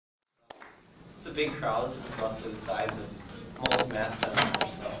It's a big crowd. It's roughly the size of most math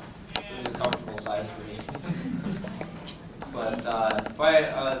seminars, so this is a comfortable size for me. But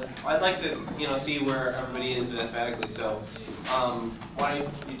I'd like to see where everybody is mathematically. So why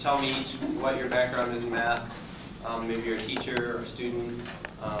don't you tell me each what your background is in math? Maybe you're a teacher or a student.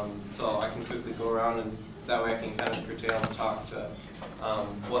 So I can quickly go around, and that way I can kind of curtail and talk to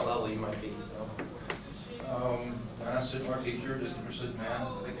what level you might be. So. I'm not a student or a teacher, just interested in math.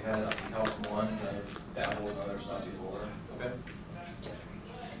 I think I had up to Calc 1, and I've dabbled with other stuff before. Okay.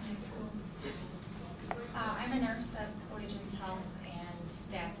 I'm a nurse at Collegians Health, and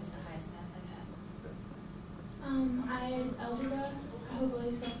stats is the highest math I've had. I'm algebra,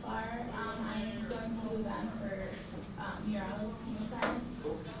 hopefully so far. I'm going to UVM for neuroscience.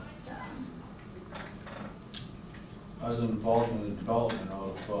 So. I was involved in the development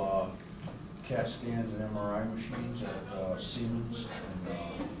of CAT scans and MRI machines at Siemens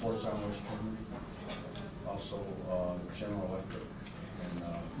and Fort Sun West Germany. Also General Electric and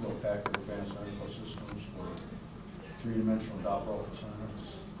Hewlett-Packard Advanced Medical Systems for three-dimensional Doppler ultrasounds.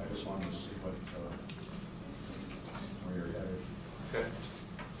 I just wanted to see where you're headed. Okay.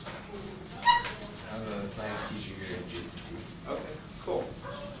 I'm a science teacher here at JCC. Okay, cool.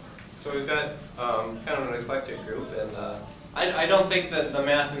 So we've got kind of an eclectic group, and I don't think that the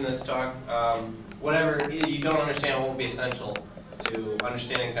math in this talk, whatever you don't understand, won't be essential to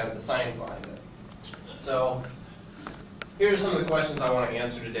understanding kind of the science behind it. So here are some of the questions I want to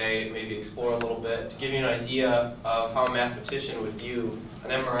answer today, maybe explore a little bit, to give you an idea of how a mathematician would view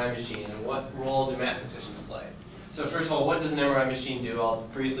an MRI machine and what role do mathematicians play. So first of all, what does an MRI machine do? I'll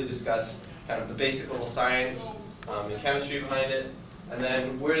briefly discuss kind of the basic level science and chemistry behind it, and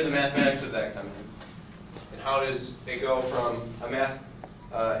then where do the mathematics of that come in? And how does it go from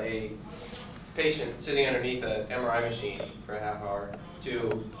a patient sitting underneath an MRI machine for a half hour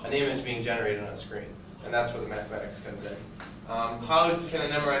to an image being generated on a screen? And that's where the mathematics comes in. How can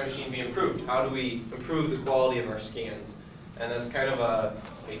an MRI machine be improved? How do we improve the quality of our scans? And that's kind of a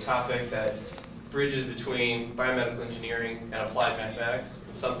topic that bridges between biomedical engineering and applied mathematics.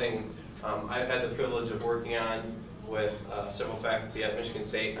 It's something I've had the privilege of working on with several faculty at Michigan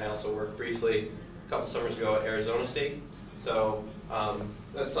State, and I also worked briefly a couple summers ago at Arizona State. So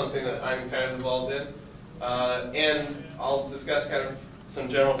that's something that I'm kind of involved in. And I'll discuss kind of some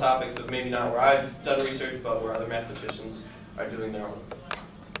general topics of maybe not where I've done research, but where other mathematicians are doing their own.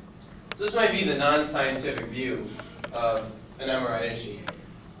 So this might be the non-scientific view of an MRI machine,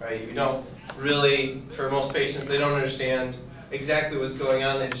 right? You don't really, for most patients, they don't understand exactly what's going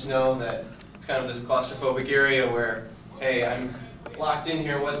on. They just know that it's kind of this claustrophobic area where, hey, I'm locked in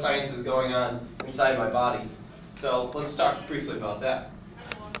here, what science is going on inside my body? So let's talk briefly about that.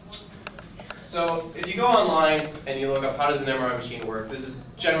 So if you go online and you look up how does an MRI machine work, this is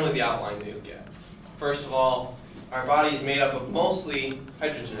generally the outline that you'll get. First of all, our body is made up of mostly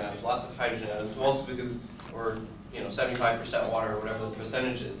hydrogen atoms, lots of hydrogen atoms, mostly because we're 75% water or whatever the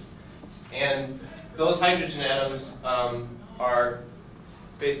percentage is. And those hydrogen atoms are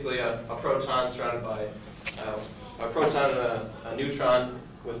basically a proton surrounded by a proton and a neutron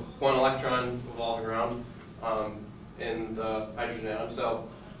with one electron revolving around in the hydrogen atom. So,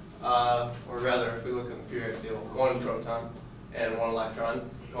 or rather, if we look at the periodic table, one proton and one electron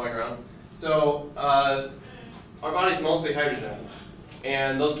going around. So our body is mostly hydrogen atoms,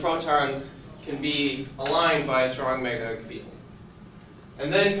 and those protons can be aligned by a strong magnetic field.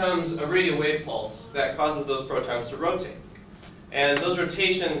 And then comes a radio wave pulse that causes those protons to rotate. And those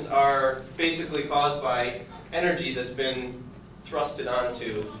rotations are basically caused by energy that's been thrusted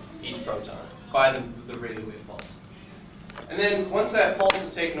onto each proton by the radio wave pulse. And then once that pulse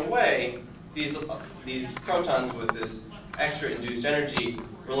is taken away, these protons with this extra induced energy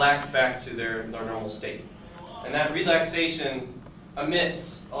relax back to their normal state. And that relaxation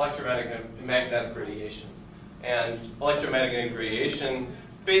emits electromagnetic radiation. And electromagnetic radiation,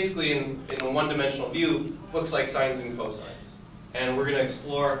 basically in a one-dimensional view, looks like sines and cosines. And we're going to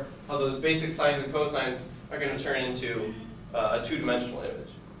explore how those basic sines and cosines are going to turn into a two-dimensional image.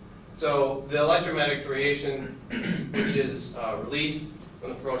 So the electromagnetic radiation, which is released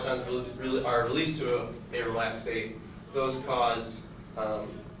when the protons are released to a relaxed state, those cause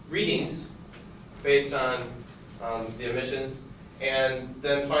readings based on the emissions. And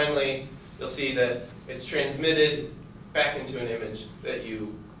then finally, you'll see that it's transmitted back into an image that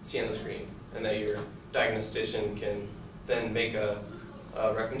you see on the screen, and that your diagnostician can then make a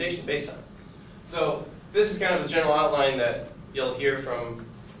recommendation based on. So this is kind of the general outline that you'll hear from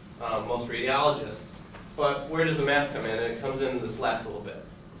most radiologists. But where does the math come in? And it comes in this last little bit.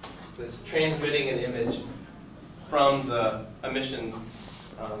 This transmitting an image from the emission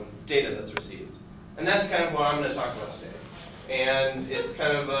data that's received. And that's kind of what I'm going to talk about today. And it's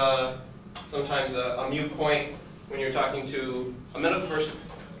kind of sometimes a mute point when you're talking to a medical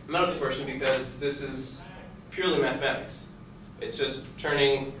person because this is purely mathematics. It's just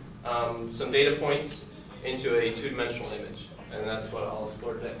turning some data points into a two-dimensional image. And that's what I'll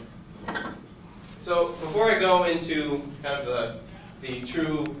explore today. So before I go into kind of the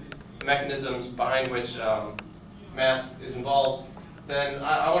true mechanisms behind which math is involved, then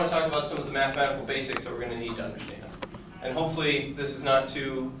I want to talk about some of the mathematical basics that we're going to need to understand. And hopefully this is not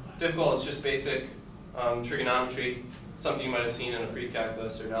too difficult. It's just basic trigonometry, something you might have seen in a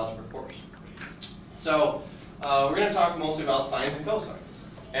pre-calculus or an algebra course. So we're going to talk mostly about sines and cosines.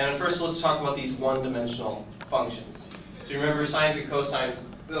 And first let's talk about these one-dimensional functions. So remember, sines and cosines,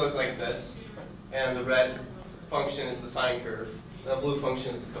 they look like this. And the red function is the sine curve. The blue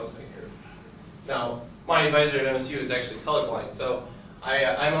function is the cosine curve. Now, my advisor at MSU is actually colorblind, so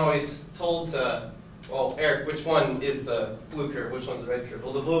I'm always told to, well, Eric, which one is the blue curve? Which one's the red curve?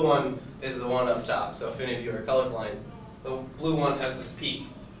 Well, the blue one is the one up top. So if any of you are colorblind, the blue one has this peak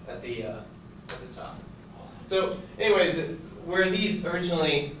at the top. So anyway, where these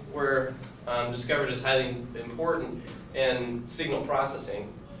originally were discovered as highly important in signal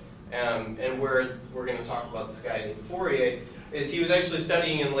processing, and where we're going to talk about this guy named Fourier, is he was actually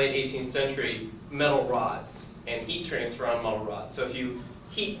studying in the late 18th century metal rods and heat transfer on metal rods. So if you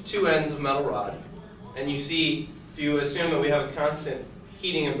heat two ends of metal rod, and you see, if you assume that we have a constant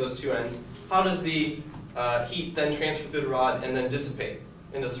heating of those two ends, how does the heat then transfer through the rod and then dissipate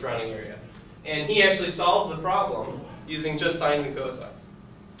into the surrounding area? And he actually solved the problem using just sines and cosines,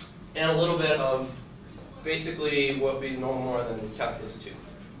 and a little bit of basically what we know more than calculus 2.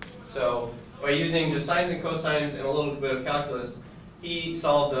 So by using just sines and cosines and a little bit of calculus, he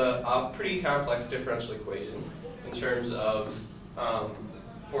solved a pretty complex differential equation in terms of,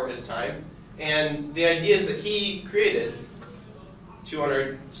 for his time. And the ideas that he created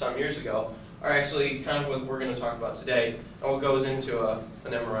 200 some years ago are actually kind of what we're going to talk about today and what goes into an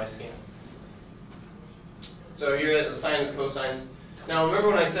MRI scan. So here are the sines and cosines. Now remember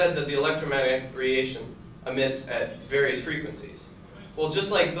when I said that the electromagnetic radiation emits at various frequencies? Well,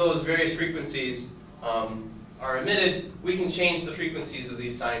 just like those various frequencies are emitted, we can change the frequencies of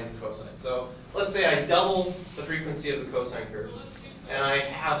these sines and cosines. So let's say I double the frequency of the cosine curve, and I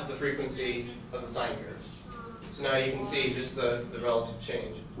halve the frequency of the sine curve. So now you can see just the relative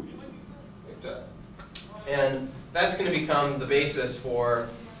change. Like that. And that's going to become the basis for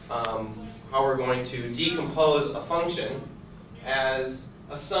how we're going to decompose a function as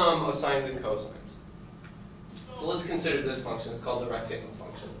a sum of sines and cosines. So let's consider this function. It's called the rectangle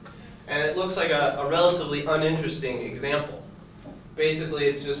function. And it looks like a relatively uninteresting example. Basically,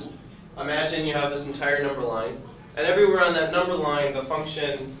 it's just, imagine you have this entire number line, and everywhere on that number line, the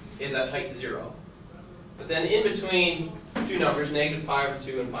function is at height 0. But then in between two numbers, negative pi over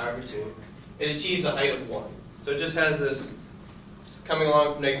 2 and pi over 2, it achieves a height of 1. So it just has this, it's coming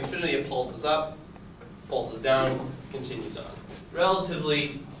along from negative infinity, it pulses up, pulses down, continues on.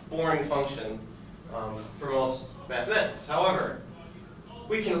 Relatively boring function for most mathematics. However,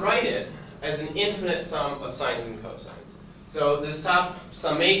 we can write it as an infinite sum of sines and cosines. So this top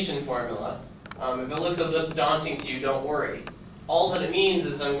summation formula, if it looks a bit daunting to you, don't worry. All that it means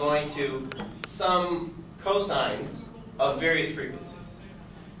is I'm going to sum cosines of various frequencies.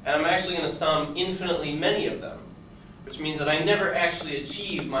 And I'm actually going to sum infinitely many of them, which means that I never actually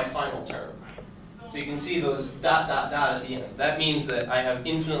achieve my final term. So you can see those dot, dot, dot at the end. That means that I have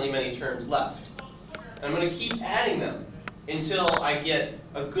infinitely many terms left. And I'm going to keep adding them until I get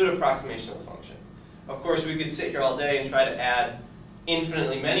a good approximation of the function. Of course, we could sit here all day and try to add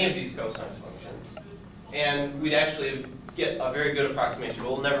infinitely many of these cosine functions, and we'd actually get a very good approximation,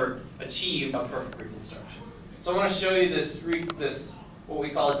 but we'll never achieve a perfect reconstruction. So I want to show you this what we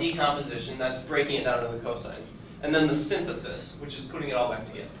call a decomposition, that's breaking it down into the cosines, and then the synthesis, which is putting it all back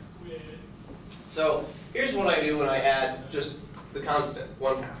together. So here's what I do when I add just the constant,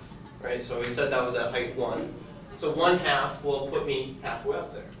 1/2. Right? So we said that was at height 1. So 1/2 will put me halfway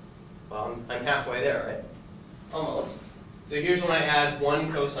up there. Well, I'm halfway there, right? Almost. So here's when I add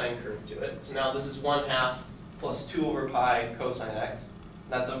one cosine curve to it. So now this is 1/2 plus 2 over pi cosine x.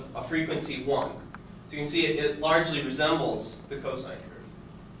 That's a frequency 1. So you can see it largely resembles the cosine curve.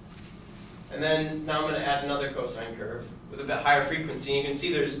 And then now I'm going to add another cosine curve with a bit higher frequency. And you can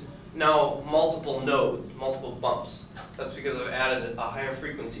see there's now multiple nodes, multiple bumps. That's because I've added a higher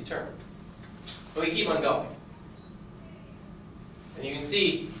frequency term. But we keep on going. And you can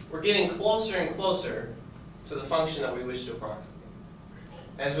see we're getting closer and closer to the function that we wish to approximate.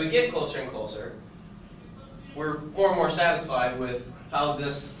 As we get closer and closer, we're more and more satisfied with how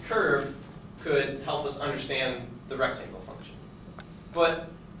this curve could help us understand the rectangle function. But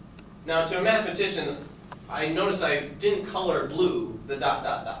now to a mathematician, I noticed I didn't color blue the dot,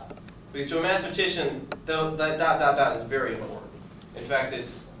 dot, dot. Because to a mathematician, that dot, dot, dot is very important. In fact,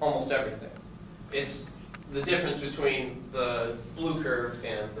 it's almost everything. It's the difference between the blue curve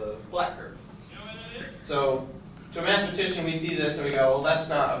and the black curve. So to a mathematician, we see this and we go, well, that's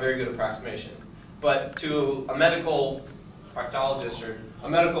not a very good approximation. But to a medical proctologist or a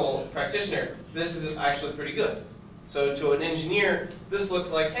medical practitioner, this is actually pretty good. So to an engineer, this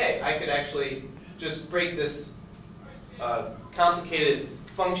looks like, hey, I could actually just break this complicated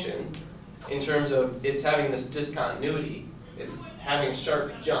function in terms of it's having this discontinuity, it's having a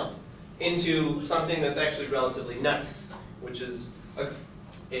sharp jump, into something that's actually relatively nice, which is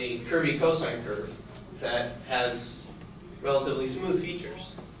a curvy cosine curve that has relatively smooth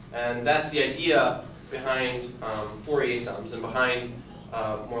features. And that's the idea behind Fourier sums and behind,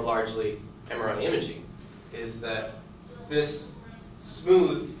 more largely, MRI imaging, is that this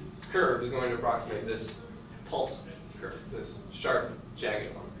smooth curve is going to approximate this pulse curve, this sharp,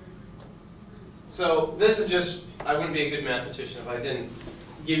 jagged one. So this is just, I wouldn't be a good mathematician if I didn't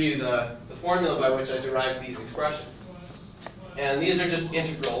give you the formula by which I derived these expressions. And these are just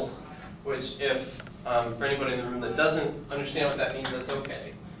integrals, which if, for anybody in the room that doesn't understand what that means, that's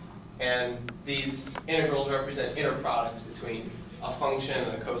okay. And these integrals represent inner products between a function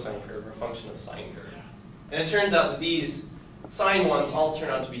and a cosine curve, or a function and a sine curve. And it turns out that these sine ones all turn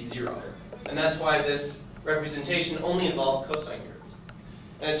out to be 0. And that's why this representation only involved cosine curves.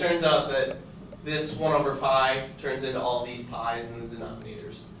 And it turns out that this 1 over pi turns into all these pi's in the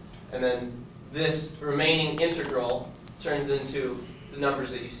denominators. And then this remaining integral turns into the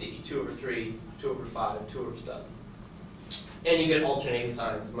numbers that you see, 2 over 3, 2 over 5, 2 over 7. And you get alternating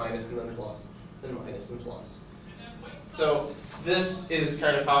signs, minus and then plus, then minus and plus. So this is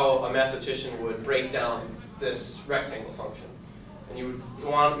kind of how a mathematician would break down this rectangle function. And you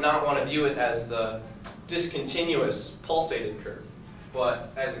would not want to view it as the discontinuous pulsated curve,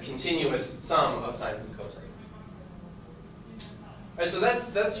 but as a continuous sum of sines and cosines. All right, so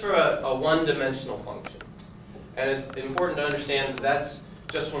that's for a one-dimensional function. And it's important to understand that that's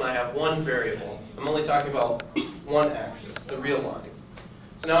just when I have one variable. I'm only talking about one axis, the real line.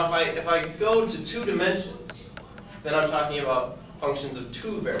 So now if I go to 2 dimensions, then I'm talking about functions of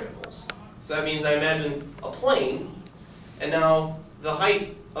 2 variables. So that means I imagine a plane, and now the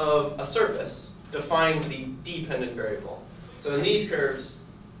height of a surface defines the dependent variable. So in these curves,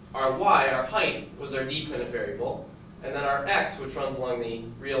 our y, our height, was our dependent variable, and then our x, which runs along the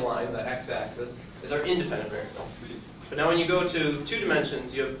real line, the x-axis, is our independent variable. But now when you go to 2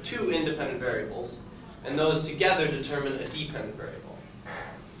 dimensions, you have 2 independent variables, and those together determine a dependent variable.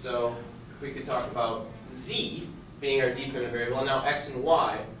 So we could talk about z being our dependent variable, and now x and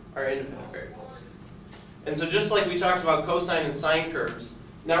y are independent variables. And so just like we talked about cosine and sine curves,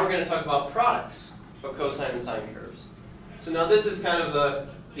 now we're going to talk about products of cosine and sine curves. So now this is kind of the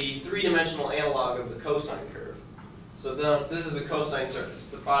 3-dimensional analog of the cosine curve. So this is a cosine surface,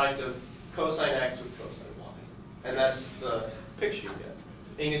 the product of cosine x with cosine y. And that's the picture you get.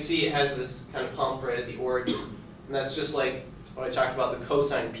 And you can see it has this kind of hump right at the origin. And that's just like what I talked about, the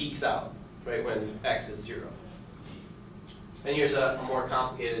cosine peaks out, right, when x is 0. And here's a more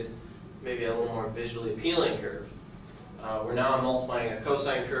complicated, maybe a little more visually appealing curve. Where now I'm multiplying a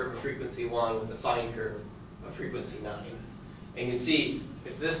cosine curve of frequency 1 with a sine curve of frequency 9. And you can see,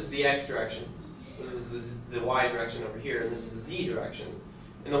 if this is the x direction, this is the y direction over here, and this is the z direction.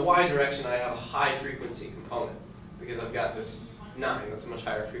 In the y direction, I have a high frequency component, because I've got this 9, that's a much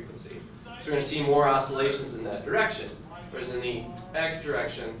higher frequency. So we're going to see more oscillations in that direction. Whereas in the x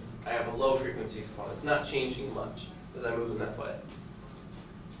direction, I have a low frequency component. It's not changing much as I move in that way.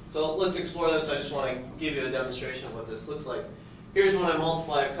 So let's explore this. I just want to give you a demonstration of what this looks like. Here's when I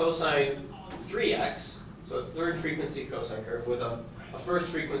multiply a cosine 3x, so a third frequency cosine curve, with a first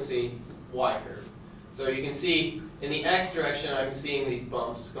frequency y curve. So you can see in the x direction, I'm seeing these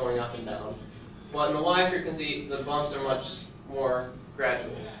bumps going up and down. But in the y frequency, the bumps are much more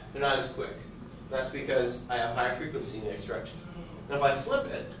gradual. They're not as quick. That's because I have higher frequency in the x direction. And if I flip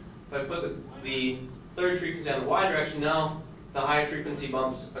it, if I put the third frequency on the y direction, now the high frequency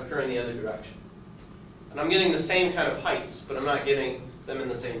bumps occur in the other direction. And I'm getting the same kind of heights, but I'm not getting them in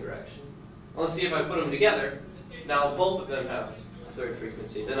the same direction. Let's see if I put them together. Now both of them have a third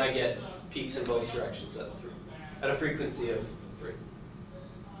frequency. Then I get peaks in both directions at a frequency of 3.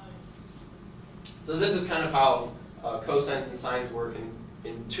 So this is kind of how cosines and sines work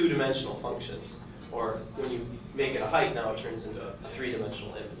in 2-dimensional functions. Or when you make it a height, now it turns into a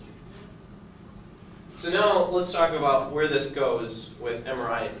 3-dimensional image. So now let's talk about where this goes with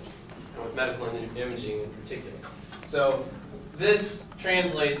MRI imaging, and with medical imaging in particular. So this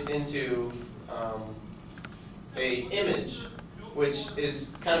translates into a image which is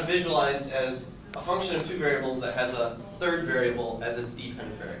kind of visualized as a function of two variables that has a third variable as its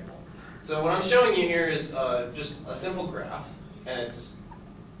dependent variable. So what I'm showing you here is just a simple graph, and its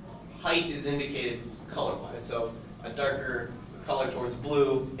height is indicated color-wise. So a darker color towards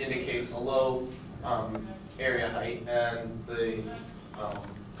blue indicates a low area height, and the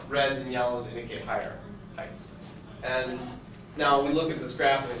reds and yellows indicate higher heights. And now we look at this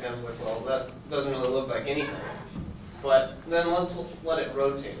graph and it becomes like, well, that doesn't really look like anything. But then let's let it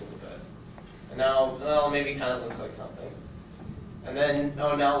rotate a little bit. And now, well, maybe kind of looks like something. And then,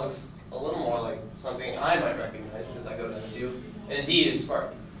 oh, now it looks a little more like something I might recognize as I go down to, and indeed it's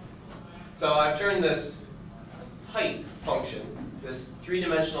Sparky. So I've turned this height function, this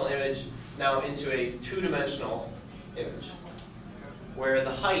three-dimensional image, now into a two-dimensional image, where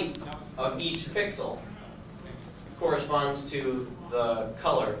the height of each pixel corresponds to the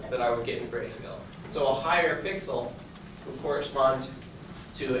color that I would get in grayscale. So a higher pixel would correspond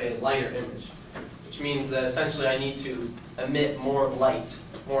to a lighter image, which means that essentially I need to emit more light,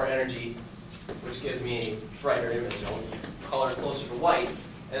 more energy, which gives me a brighter image. I'll color closer to white,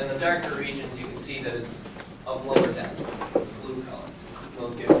 and in the darker regions you can see that it's of lower depth. It's a blue color.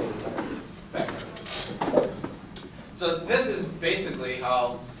 Those give me the background. So this is basically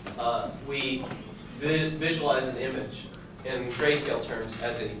how we visualize an image in grayscale terms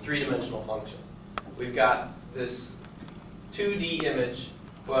as a three-dimensional function. We've got this 2D image,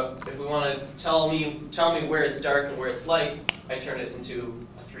 but if we want to tell me where it's dark and where it's light, I turn it into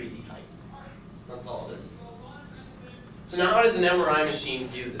a 3D height. That's all it is. So now how does an MRI machine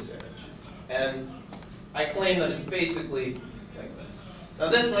view this image? And I claim that it's basically like this. Now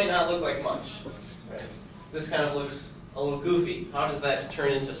this might not look like much, right? This kind of looks a little goofy. How does that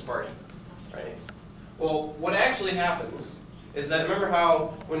turn into Sparty, right? Well, what actually happens is that, remember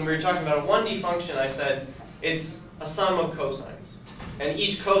how when we were talking about a 1D function, I said it's a sum of cosines. And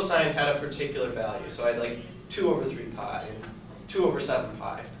each cosine had a particular value. So I had like 2 over 3 pi and 2 over 7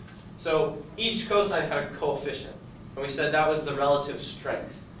 pi. So each cosine had a coefficient. And we said that was the relative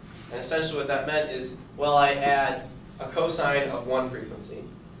strength. And essentially what that meant is, well, I add a cosine of one frequency,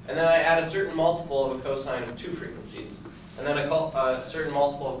 and then I add a certain multiple of a cosine of 2 frequencies, and then a certain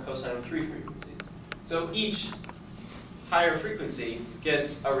multiple of a cosine of 3 frequencies. So each higher frequency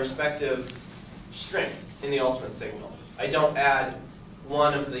gets a respective strength in the ultimate signal. I don't add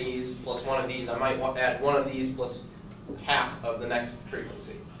one of these plus one of these. I might add one of these plus half of the next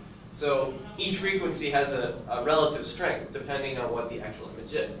frequency. So each frequency has a relative strength depending on what the actual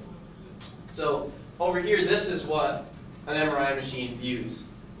image is. So over here, this is what an MRI machine views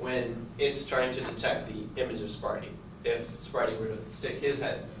when it's trying to detect the image of Sparty, if Sparty were to stick his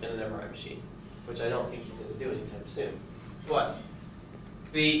head in an MRI machine, which I don't think he's going to do anytime soon. But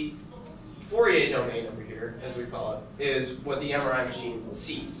the Fourier domain over here, as we call it, is what the MRI machine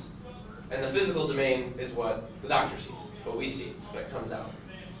sees. And the physical domain is what the doctor sees, what we see when it comes out.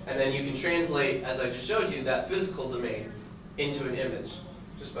 And then you can translate, as I just showed you, that physical domain into an image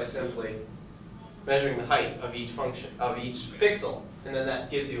just by simply measuring the height of each function, of each pixel, and then that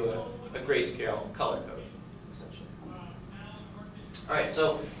gives you a grayscale color code, essentially. All right,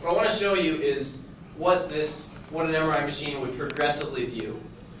 so what I want to show you is what an MRI machine would progressively view.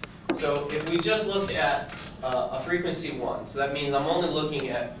 So if we just look at a frequency 1, so that means I'm only looking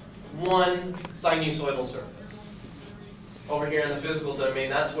at one sinusoidal surface. Over here in the physical domain,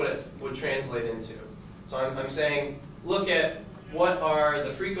 that's what it would translate into. So I'm saying, look at what are the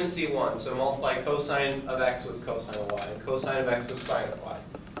frequency 1, so multiply cosine of x with cosine of y, and cosine of x with sine of y.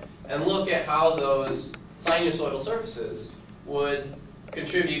 And look at how those sinusoidal surfaces would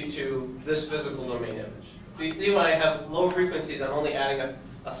contribute to this physical domain image. So you see when I have low frequencies, I'm only adding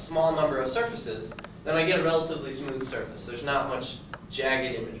a small number of surfaces, then I get a relatively smooth surface. There's not much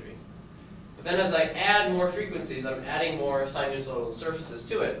jagged imagery. But then as I add more frequencies, I'm adding more sinusoidal surfaces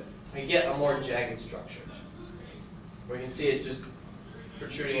to it, I get a more jagged structure. Where you can see it just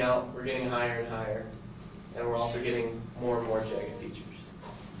protruding out, we're getting higher and higher, and we're also getting more and more jagged features.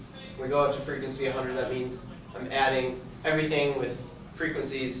 When we go up to frequency 100, that means I'm adding everything with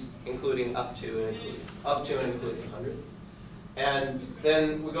frequencies including up to and including 100. And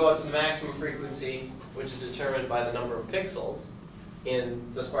then we go up to the maximum frequency, which is determined by the number of pixels in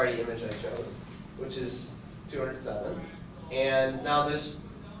the Sparty image I chose, which is 207. And now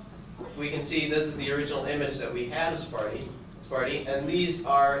we can see this is the original image that we had of Sparty, and these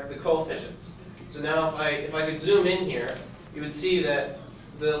are the coefficients. So now if I could zoom in here, you would see that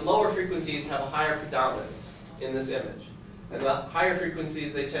the lower frequencies have a higher predominance in this image. And the higher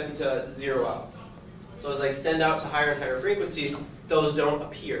frequencies, they tend to zero out. So as I extend out to higher and higher frequencies, those don't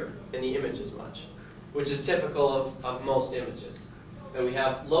appear in the image as much, which is typical of most images. That we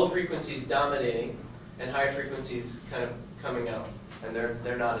have low frequencies dominating and higher frequencies kind of coming out, and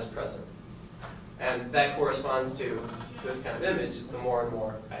they're not as present. And that corresponds to this kind of image, the more and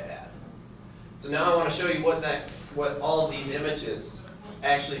more I add. So now I want to show you what all of these images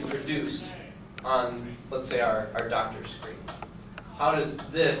actually produced on, let's say, our doctor's screen. How does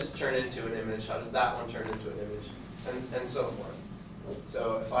this turn into an image? How does that one turn into an image? And so forth.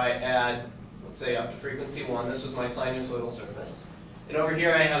 So if I add, let's say, up to frequency 1, this was my sinusoidal surface. And over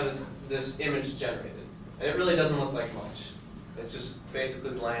here I have this image generated. And it really doesn't look like much. It's just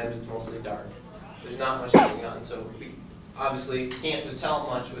basically bland, it's mostly dark. There's not much going on, so we obviously can't tell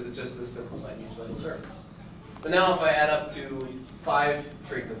much with just this simple sinusoidal surface. But now if I add up to 5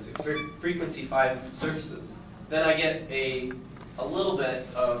 frequencies, frequency 5 surfaces, then I get a little bit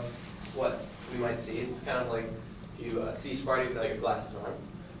of what we might see. It's kind of like if you see Sparty without your glasses on.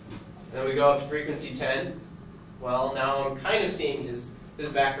 And then we go up to frequency 10. Well, now I'm kind of seeing his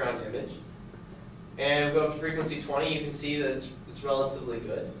background image. And we go up to frequency 20, you can see that it's relatively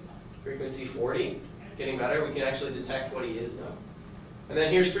good. Frequency 40, getting better. We can actually detect what he is now. And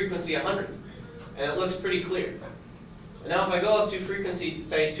then here's frequency 100, and it looks pretty clear. And now if I go up to frequency,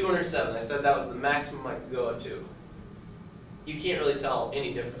 say 207, I said that was the maximum I could go up to, you can't really tell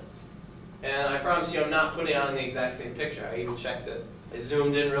any difference. And I promise you I'm not putting on the exact same picture. I even checked it. I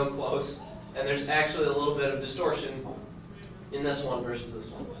zoomed in real close, and there's actually a little bit of distortion in this one versus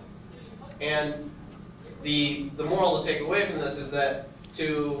this one. And the moral to take away from this is that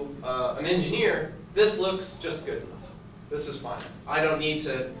to an engineer, this looks just good enough. This is fine. I don't need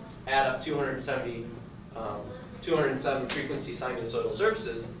to add up 207 frequency sinusoidal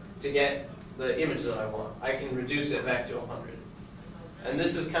surfaces to get the image that I want. I can reduce it back to 100. And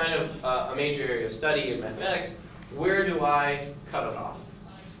this is kind of a major area of study in mathematics. Where do I cut it off?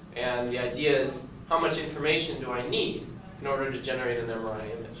 And the idea is, how much information do I need in order to generate an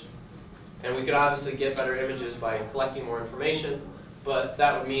MRI image? And we could obviously get better images by collecting more information, but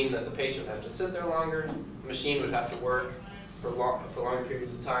that would mean that the patient would have to sit there longer, the machine would have to work for longer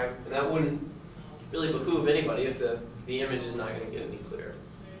periods of time, and that wouldn't really behoove anybody if the image is not going to get any clearer.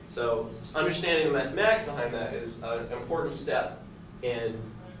 So understanding the mathematics behind that is an important step in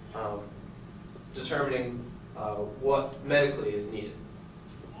determining what medically is needed.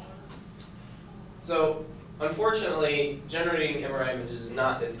 So unfortunately, generating MRI images is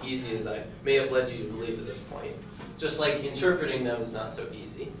not as easy as I may have led you to believe at this point. Just like interpreting them is not so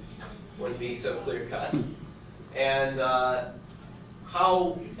easy, wouldn't be so clear-cut. And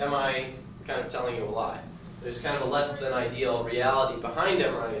how am I kind of telling you a lie? There's kind of a less than ideal reality behind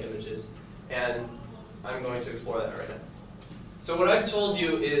MRI images, and I'm going to explore that right now. So what I've told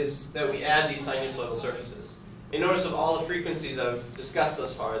you is that we add these sinusoidal surfaces. And notice of all the frequencies I've discussed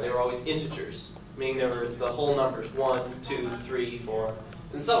thus far, they were always integers, meaning they were the whole numbers, 1, 2, 3, 4,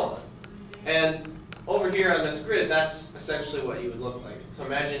 and so on. And over here on this grid, that's essentially what you would look like. So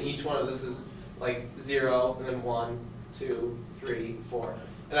imagine each one of this is like 0, and then 1, 2, 3, 4.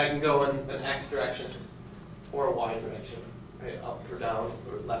 And I can go in an X direction or a Y direction, right? Up or down,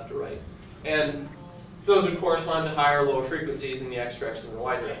 or left or right. And those would correspond to higher or lower frequencies in the X direction and the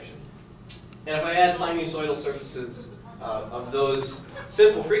Y direction. And if I add sinusoidal surfaces of those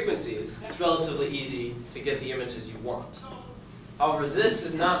simple frequencies, it's relatively easy to get the images you want. However, this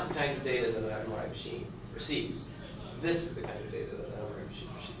is not the kind of data that an MRI machine receives. This is the kind of data that an MRI machine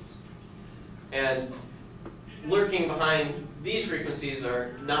receives. And lurking behind these frequencies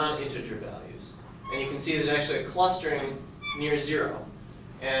are non-integer values. And you can see there's actually a clustering near 0.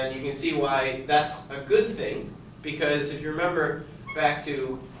 And you can see why that's a good thing, because if you remember back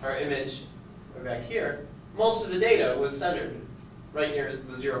to our image back here, most of the data was centered right near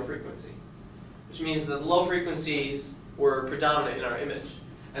the 0 frequency, which means that the low frequencies were predominant in our image.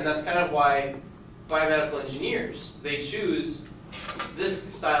 And that's kind of why biomedical engineers, they choose this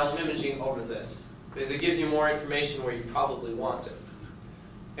style of imaging over this, because it gives you more information where you probably want it.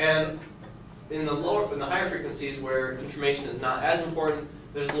 And in the higher frequencies where information is not as important,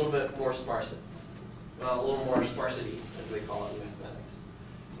 there's a little bit more sparsity, a little more sparsity, as they call it in mathematics.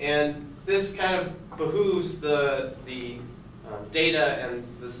 And this kind of behooves the data and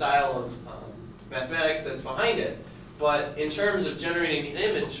the style of mathematics that's behind it. But in terms of generating an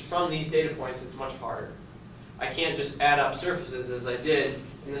image from these data points, it's much harder. I can't just add up surfaces as I did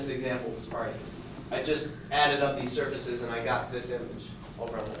in this example with Sparty. I just added up these surfaces and I got this image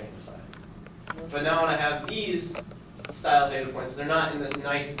over on the right side. But now when I have these style data points, they're not in this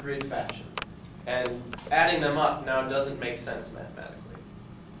nice grid fashion. And adding them up now doesn't make sense mathematically.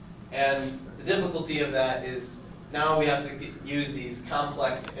 And the difficulty of that is now we have to use these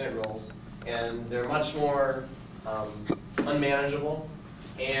complex integrals, and they're much more unmanageable,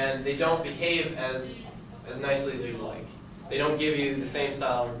 and they don't behave as nicely as you'd like. They don't give you the same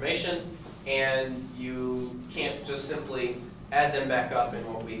style of information, and you can't just simply add them back up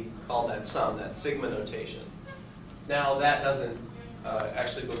in what we call that sum, that sigma notation. Now that doesn't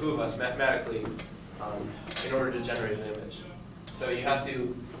actually behoove us mathematically in order to generate an image. So you have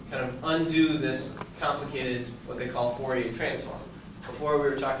to kind of undo this complicated, what they call Fourier transform. Before we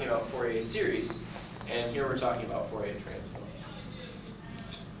were talking about Fourier series, and here we're talking about Fourier transform.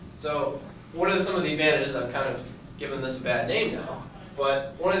 So what are some of the advantages? I've kind of given this a bad name now,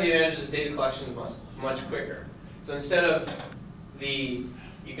 but one of the advantages is data collection is much quicker. So instead of you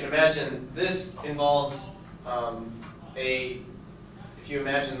can imagine this involves if you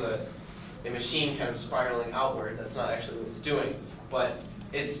imagine a machine kind of spiraling outward, that's not actually what it's doing, but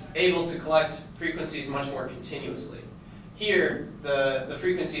it's able to collect frequencies much more continuously. Here, the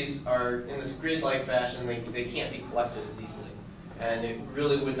frequencies are in this grid-like fashion. They can't be collected as easily, and it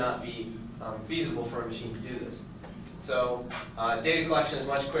really would not be feasible for a machine to do this. So data collection is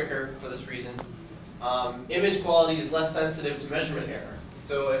much quicker for this reason. Image quality is less sensitive to measurement error.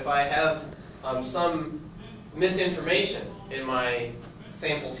 So if I have some misinformation in my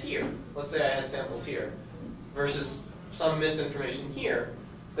samples here, let's say I had samples here, versus some misinformation here,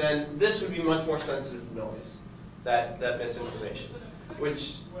 then this would be much more sensitive to noise, that misinformation,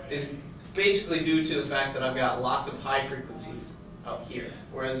 which is basically due to the fact that I've got lots of high frequencies out here.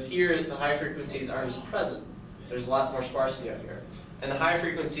 Whereas here, the high frequencies aren't as present. There's a lot more sparsity out here. And the high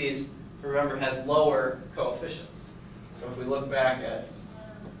frequencies, remember, had lower coefficients. So if we look back at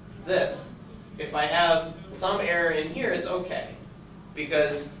this, if I have some error in here, it's okay.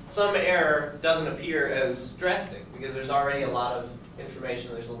 Because some error doesn't appear as drastic, because there's already a lot of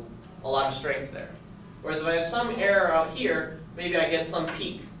information, there's a lot of strength there. Whereas if I have some error out here, maybe I get some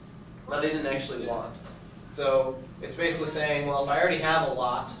peak that I didn't actually want. So it's basically saying, well, if I already have a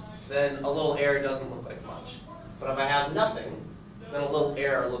lot, then a little error doesn't look like much. But if I have nothing, then a little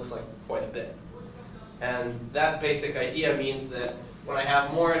error looks like quite a bit. And that basic idea means that when I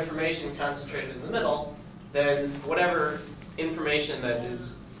have more information concentrated in the middle, then whatever information that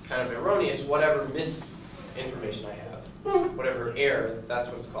is kind of erroneous, whatever misinformation I have, whatever error, that's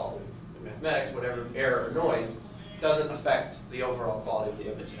what it's called in mathematics, whatever error or noise, doesn't affect the overall quality of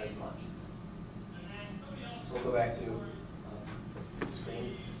the image as much. So we'll go back to the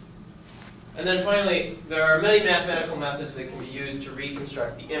screen. And then finally, there are many mathematical methods that can be used to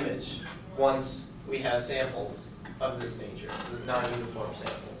reconstruct the image once we have samples of this nature, this non-uniform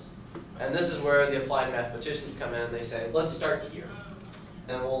samples. And this is where the applied mathematicians come in and they say, let's start here.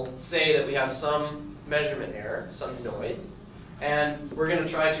 And we'll say that we have some measurement error, some noise, and we're going to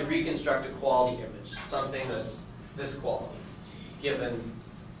try to reconstruct a quality image, something that's this quality, given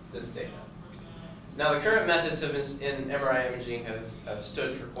this data. Now the current methods in MRI imaging have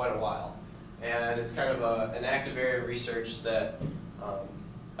stood for quite a while. And it's kind of an active area of research that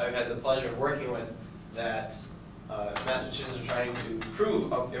I've had the pleasure of working with, that mathematicians are trying to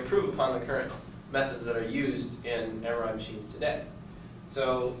improve upon the current methods that are used in MRI machines today.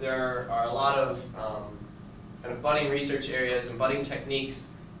 So there are a lot of kind of budding research areas and budding techniques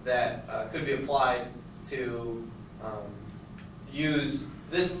that could be applied to use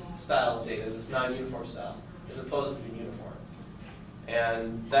this style of data, this non-uniform style, as opposed to the uniform.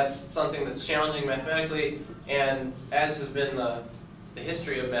 And that's something that's challenging mathematically, and as has been the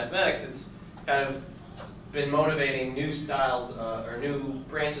history of mathematics, it's kind of been motivating new styles or new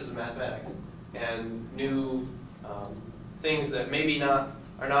branches of mathematics and new things that maybe are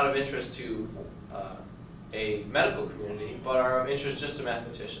not of interest to a medical community, but are of interest just to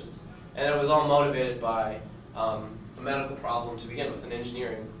mathematicians. And it was all motivated by a medical problem to begin with, an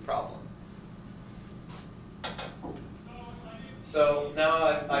engineering problem. So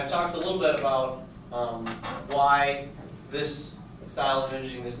now I've talked a little bit about why this style of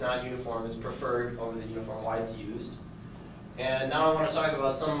imaging, this non-uniform, is preferred over the uniform, why it's used. And now I want to talk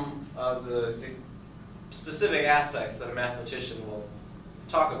about some of the specific aspects that a mathematician will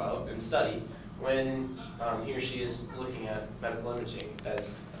talk about and study when he or she is looking at medical imaging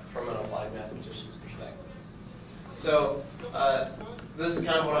from an applied mathematician's perspective. So this is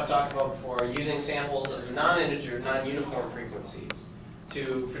kind of what I've talked about before, using samples of non-integer, non-uniform frequencies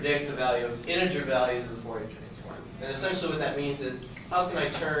to predict the value of integer values of the Fourier transform. And essentially what that means is, how can I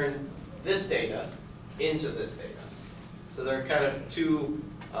turn this data into this data? So there are kind of two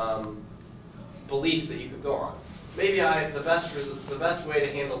beliefs that you could go on. maybe the best way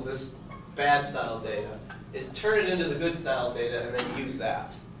to handle this bad style data is turn it into the good style data and then use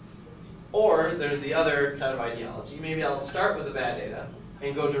that. Or there's the other kind of ideology. Maybe I'll start with the bad data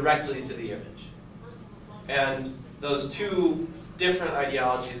and go directly to the image. And those two different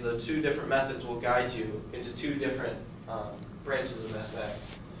ideologies, the two different methods will guide you into two different branches of mathematics.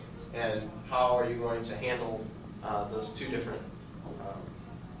 And how are you going to handle those two different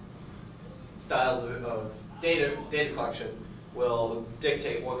styles of data collection will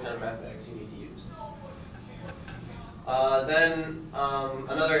dictate what kind of mathematics you need to use. Then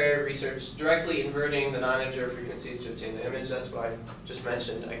another area of research, directly inverting the non-integer frequencies to obtain the image. That's what I just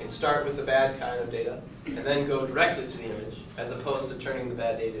mentioned. I can start with the bad kind of data and then go directly to the image, as opposed to turning the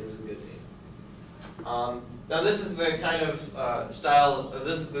bad data into the good data. Now this is the kind of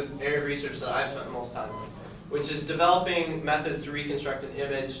this is the area of research that I've spent the most time on, which is developing methods to reconstruct an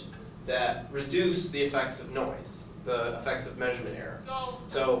image that reduce the effects of noise, the effects of measurement error.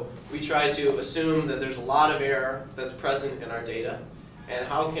 So we try to assume that there's a lot of error that's present in our data, and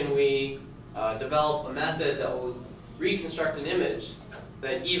how can we develop a method that will reconstruct an image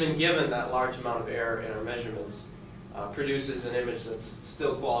that, even given that large amount of error in our measurements, produces an image that's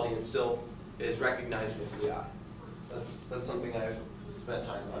still quality and still is recognizable to the eye. That's something I've spent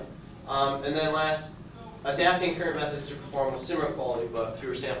time on. And then last, adapting current methods to perform with similar quality but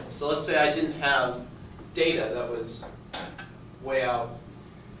fewer samples. So let's say I didn't have data that was way out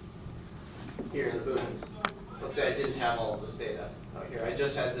here in the boonies. Let's say I didn't have all of this data out here. I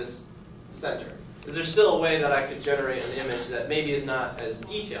just had this center. Is there still a way that I could generate an image that maybe is not as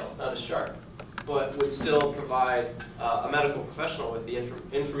detailed, not as sharp, but would still provide a medical professional with the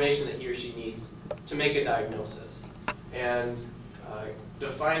information that he or she needs to make a diagnosis? And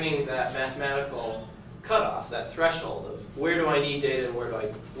defining that mathematical cutoff, that threshold of where do I need data and where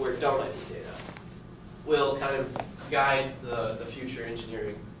don't I need data, will kind of guide the future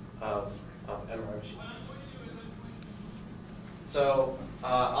engineering of MRI machines. So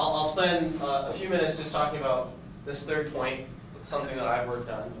I'll spend a few minutes just talking about this third point. It's something that I've worked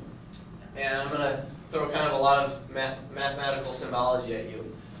on. And I'm going to throw kind of a lot of mathematical symbology at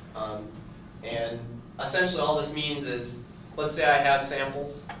you. And essentially all this means is, let's say I have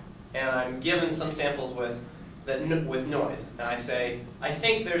samples, and I'm given some samples with noise. And I say, I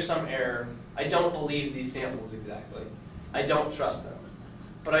think there's some error. I don't believe these samples exactly. I don't trust them.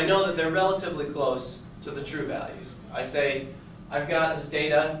 But I know that they're relatively close to the true values. I say, I've got this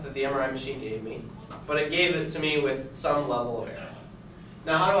data that the MRI machine gave me, but it gave it to me with some level of error.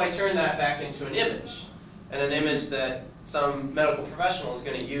 Now, how do I turn that back into an image? And an image that some medical professional is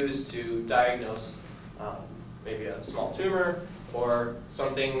going to use to diagnose maybe a small tumor or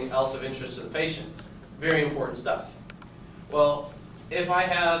something else of interest to the patient. Very important stuff. Well, if I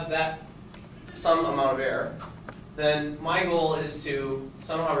have that some amount of error, then my goal is to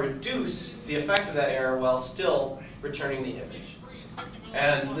somehow reduce the effect of that error while still returning the image.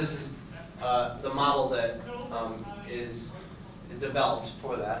 And this is the model that is developed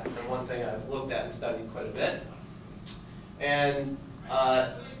for that, and one thing I've looked at and studied quite a bit. And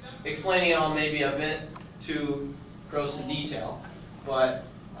explaining it all maybe a bit too gross in detail, but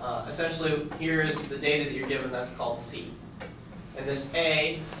essentially here is the data that you're given that's called C. And this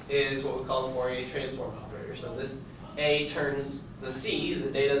A is what we call the Fourier transform operator. So this A turns the C, the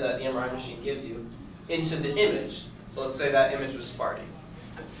data that the MRI machine gives you, into the image. So let's say that image was Sparty.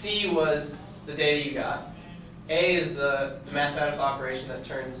 C was the data you got. A is the mathematical operation that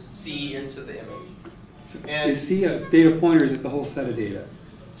turns C into the image. And is C a data point, or is it the whole set of data?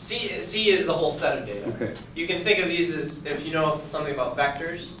 C is the whole set of data. Okay. You can think of these as, if you know something about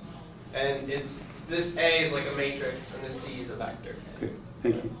vectors, and it's this A is like a matrix, and this C is a vector. Okay,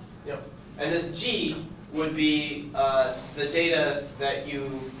 thank you. Yep. And this G would be the data that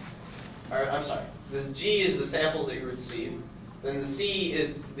you, I'm sorry, this G is the samples that you receive. Then the C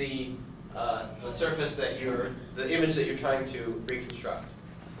is the surface that the image that you're trying to reconstruct.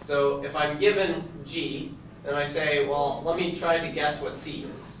 So if I'm given G, and I say, well, let me try to guess what C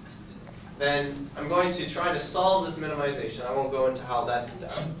is, then I'm going to try to solve this minimization. I won't go into how that's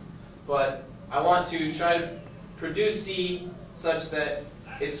done, but I want to try to produce C such that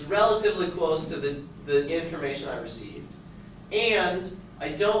it's relatively close to the information I received. And I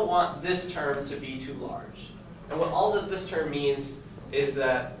don't want this term to be too large. And what all that this term means is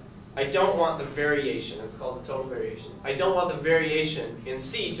that I don't want the variation, it's called the total variation. I don't want the variation in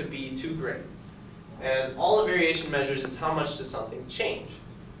C to be too great. And all the variation measures is how much does something change.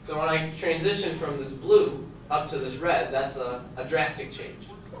 So when I transition from this blue up to this red, that's a drastic change.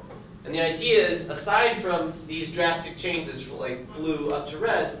 And the idea is, aside from these drastic changes from like blue up to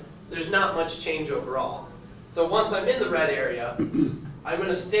red, there's not much change overall. So once I'm in the red area, I'm going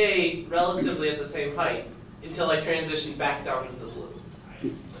to stay relatively at the same height until I transition back down to the blue.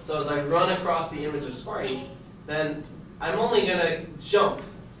 So as I run across the image of Smarty, then I'm only going to jump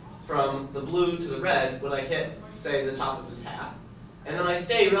from the blue to the red when I hit, say, the top of his hat. And then I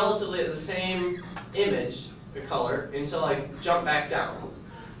stay relatively at the same image, the color, until I jump back down.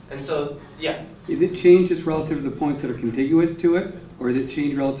 And so, yeah. Is it changed just relative to the points that are contiguous to it, or is it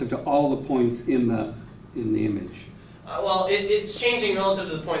changed relative to all the points in the image? Well, it's changing relative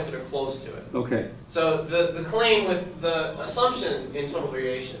to the points that are close to it. Okay. So the claim with the assumption in total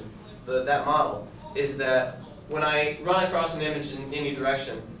variation, that model, is that when I run across an image in any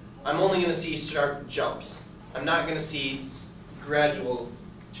direction, I'm only going to see sharp jumps. I'm not going to see gradual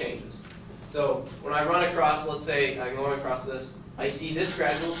changes. So when I run across, let's say I'm going across this, I see this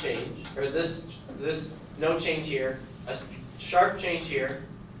gradual change, or this no change here, a sharp change here,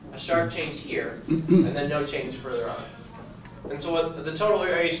 a sharp change here, and then no change further on. And so what the total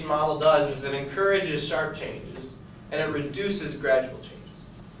variation model does is it encourages sharp changes, and it reduces gradual changes.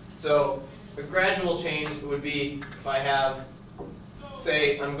 So a gradual change would be if I have,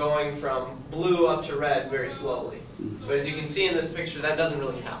 say, I'm going from blue up to red very slowly. But as you can see in this picture, that doesn't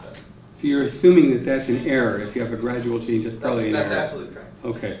really happen. So you're assuming that that's an error. If you have a gradual change, that's probably an error. That's absolutely correct.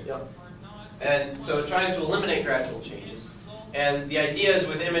 Okay. Yep. And so it tries to eliminate gradual changes. And the idea is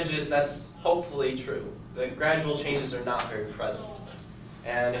with images, that's hopefully true. The gradual changes are not very present.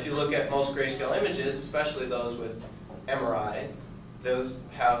 And if you look at most grayscale images, especially those with MRI, those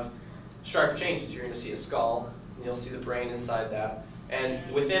have sharp changes. You're going to see a skull, and you'll see the brain inside that.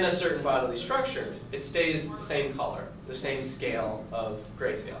 And within a certain bodily structure, it stays the same color, the same scale of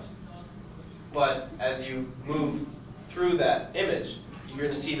grayscale. But as you move through that image, you're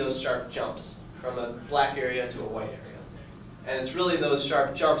going to see those sharp jumps from a black area to a white area. And it's really those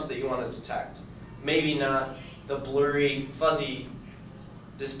sharp jumps that you want to detect. Maybe not the blurry, fuzzy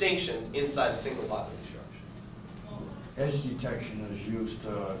distinctions inside a single bodily structure. Edge detection is used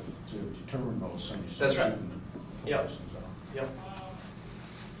to determine those things. That's right. Yep. Yep.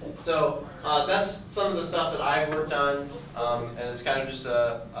 So that's some of the stuff that I've worked on, and it's kind of just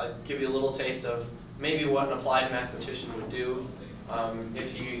I'll give you a little taste of maybe what an applied mathematician would do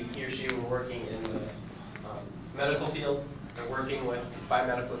if he or she were working in the medical field and working with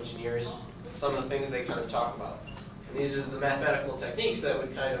biomedical engineers. Some of the things they kind of talk about. And these are the mathematical techniques that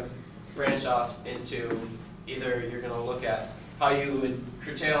would kind of branch off into either you're going to look at how you would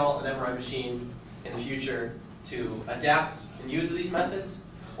curtail an MRI machine in the future to adapt and use these methods,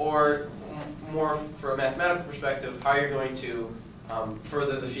 or more for a mathematical perspective, how you're going to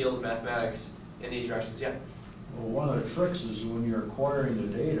further the field of mathematics in these directions. Yeah? Well, one of the tricks is when you're acquiring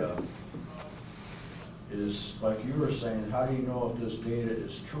the data is, like you were saying, how do you know if this data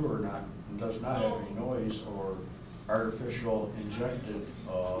is true or not and does not have any noise or artificial injected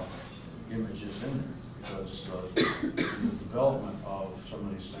images in there? Because the development of some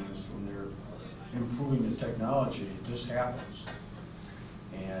of these things, when they're improving the technology, this happens.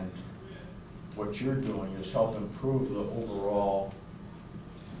 And what you're doing is help improve the overall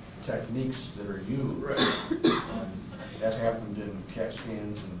techniques that are used. Right. And that happened in CAT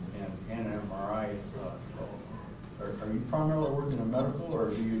scans and MRI. Are you primarily working in medical,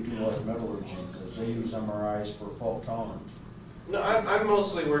 or do you do like metallurgy? Because they use MRIs for fault tolerance. No, I'm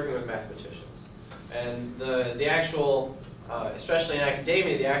mostly working with mathematicians. And the actual, especially in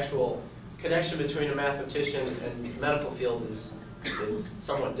academia, the actual connection between a mathematician and the medical field is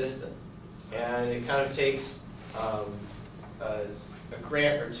somewhat distant. And it kind of takes a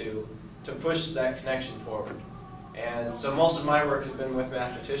grant or two to push that connection forward. And so most of my work has been with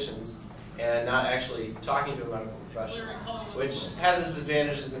mathematicians and not actually talking to a medical professional, which has its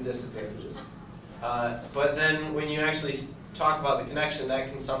advantages and disadvantages. But then when you actually talk about the connection, that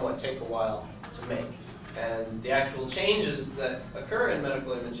can somewhat take a while to make. And the actual changes that occur in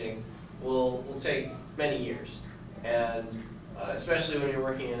medical imaging will take many years. And especially when you're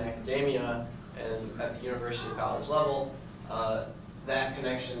working in academia and at the university or college level, that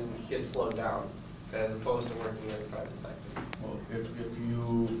connection gets slowed down as opposed to working in a private sector. Well, if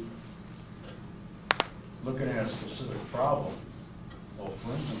you looking at a specific problem, well,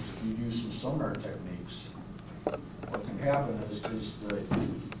 for instance, if you use some sonar techniques, what can happen is the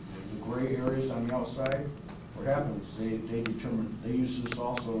gray areas on the outside, what happens, they use this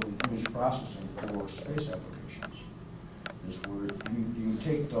also in image processing for space applications. Is where you can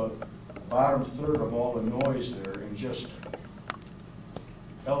take the bottom third of all the noise there and just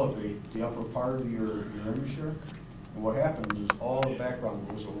elevate the upper part of your image there. And what happens is all the background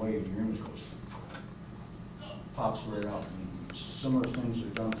goes away and your image goes, pops right out. And similar things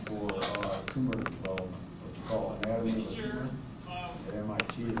are done for tumor development, what you call Anatomy of a Human at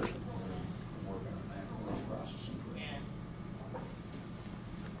MIT that we're working on that image processing.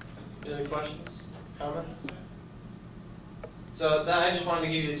 Any other questions, comments? So I just wanted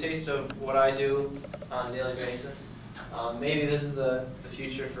to give you a taste of what I do on a daily basis. Maybe this is the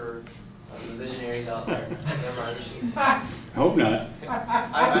future for the visionaries out there, MRI machines. I hope not.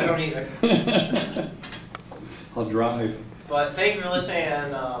 I don't either. I'll drive. But thank you for listening,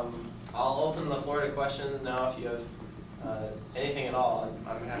 and I'll open the floor to questions now if you have anything at all.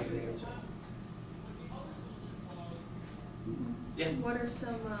 I'm happy to answer. Yeah. What are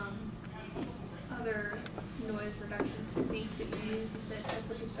some other noise reduction techniques that you use? You said that's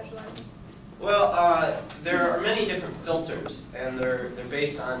what you specialize in. Well, there are many different filters, and they're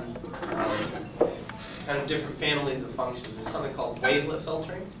based on kind of different families of functions. There's something called wavelet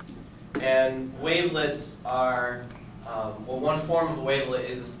filtering, and wavelets are well, one form of wavelet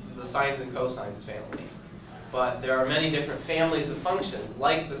is the sines and cosines family, but there are many different families of functions,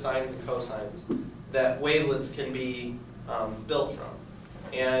 like the sines and cosines, that wavelets can be built from,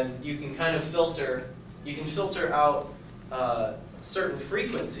 and you can kind of filter. You can filter out certain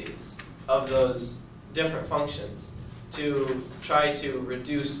frequencies of those different functions to try to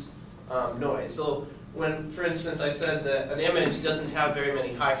reduce noise. So when, for instance, I said that an image doesn't have very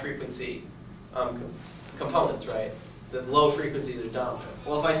many high frequency components, right? The low frequencies are dominant.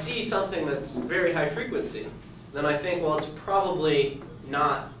 Well, if I see something that's very high frequency, then I think, well, it's probably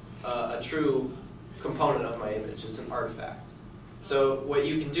not a true component of my image. It's an artifact. So what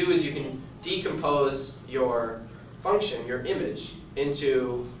you can do is you can decompose your function, your image,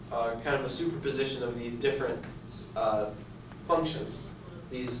 into kind of a superposition of these different functions.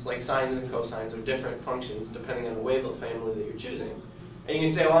 These, like sines and cosines, are different functions depending on the wavelet family that you're choosing. And you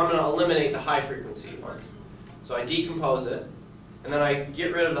can say, well, I'm going to eliminate the high frequency ones. So I decompose it, and then I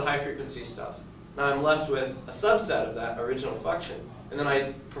get rid of the high frequency stuff. Now I'm left with a subset of that original collection, and then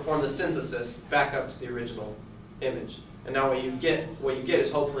I perform the synthesis back up to the original image. And now what you get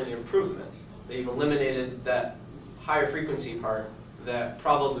is hopefully an improvement. That you've eliminated that higher frequency part that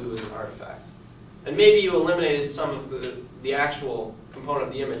probably was an artifact. And maybe you eliminated some of the actual component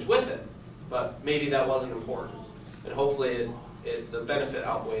of the image with it, but maybe that wasn't important. And hopefully the benefit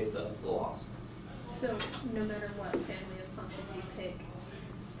outweighed the loss. So no matter what family of functions you pick,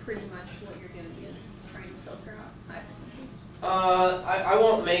 pretty much what you're doing is trying to filter out high frequency. I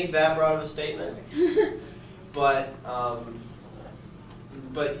won't make that broad of a statement, but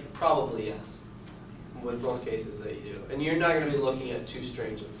probably yes, with most cases that you do. And you're not going to be looking at too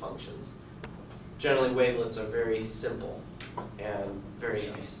strange of functions. Generally, wavelets are very simple and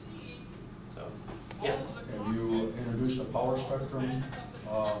very nice. So, yeah. Have you introduced a power spectrum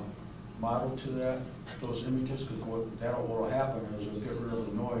model to those images? Because what will happen is it'll get rid of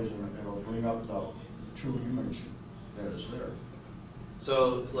the noise and it'll bring up the true image that is there.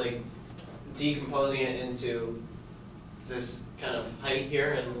 So, like, decomposing it into this kind of height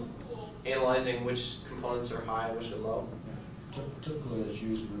here and analyzing which components are high, which are low. Yeah. Typically, it's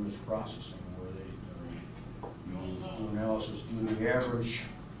used in image processing, where they do analysis, do the average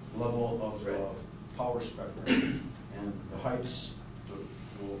level of the power spectrum, and the heights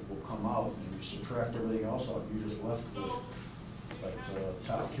will come out, and you subtract everything else out, you're just left with like the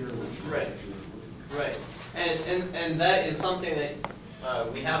top tier, which Right. Right. And that is something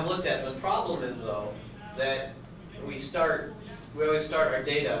that we have looked at. The problem is, though, that we always start our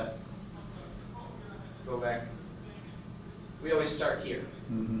data, go back, we always start here.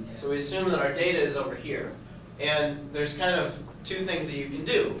 Mm-hmm. So we assume that our data is over here. And there's kind of two things that you can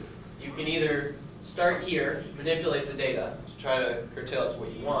do. You can either start here, manipulate the data to try to curtail it to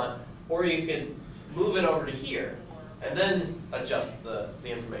what you want, or you can move it over to here and then adjust the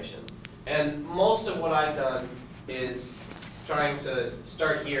information. And most of what I've done is trying to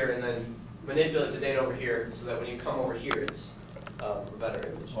start here and then manipulate the data over here so that when you come over here, it's a better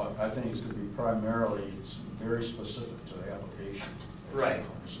image. Well, I think it's going to be primarily, it's very specific to the application. Right.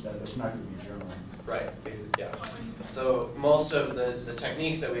 It's not going to be general. Right, yeah. So most of the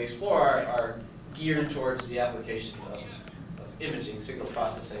techniques that we explore are geared towards the application of imaging, signal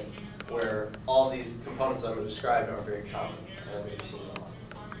processing, where all these components that I'm going to describe are very common and we've seen a lot.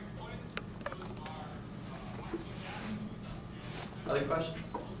 Other questions?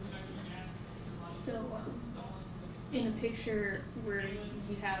 So in a picture where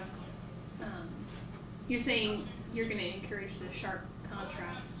you have, you're saying you're going to encourage the sharp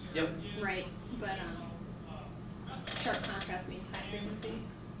contrasts. Yep. Right, but sharp contrast means high frequency,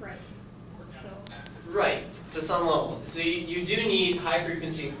 right? So. Right, to some level. So you do need high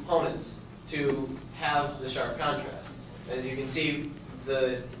frequency components to have the sharp contrast. As you can see,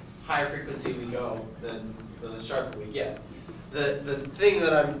 the higher frequency we go, then the sharper we get. The thing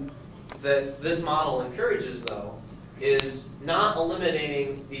that this model encourages, though, is not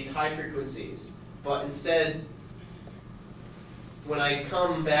eliminating these high frequencies, but instead, when I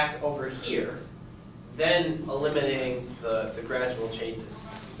come back over here, then eliminating the gradual changes.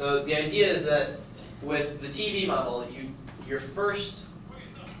 So the idea is that with the TV model, you're first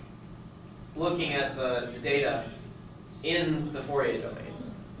looking at the data in the Fourier domain,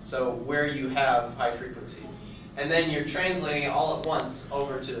 so where you have high frequencies. And then you're translating it all at once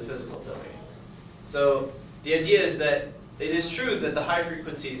over to the physical domain. So the idea is that it is true that the high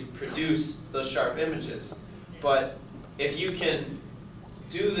frequencies produce those sharp images, but if you can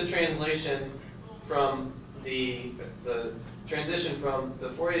do the translation from the transition from the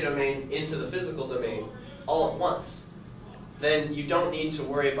Fourier domain into the physical domain all at once, then you don't need to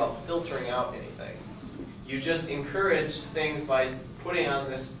worry about filtering out anything. You just encourage things by putting on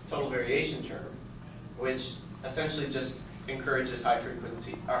this total variation term, which essentially just encourages high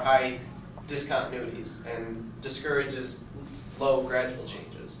frequency or high discontinuities and discourages low gradual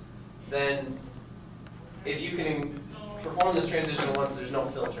changes. Then if you can perform this transition at once, there's no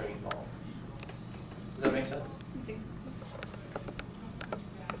filtering involved. Does that make sense? I think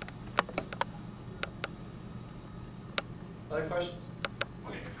Other questions?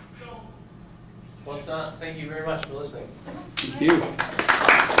 Well, if not, thank you very much for listening. Thank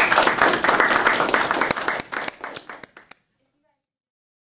you.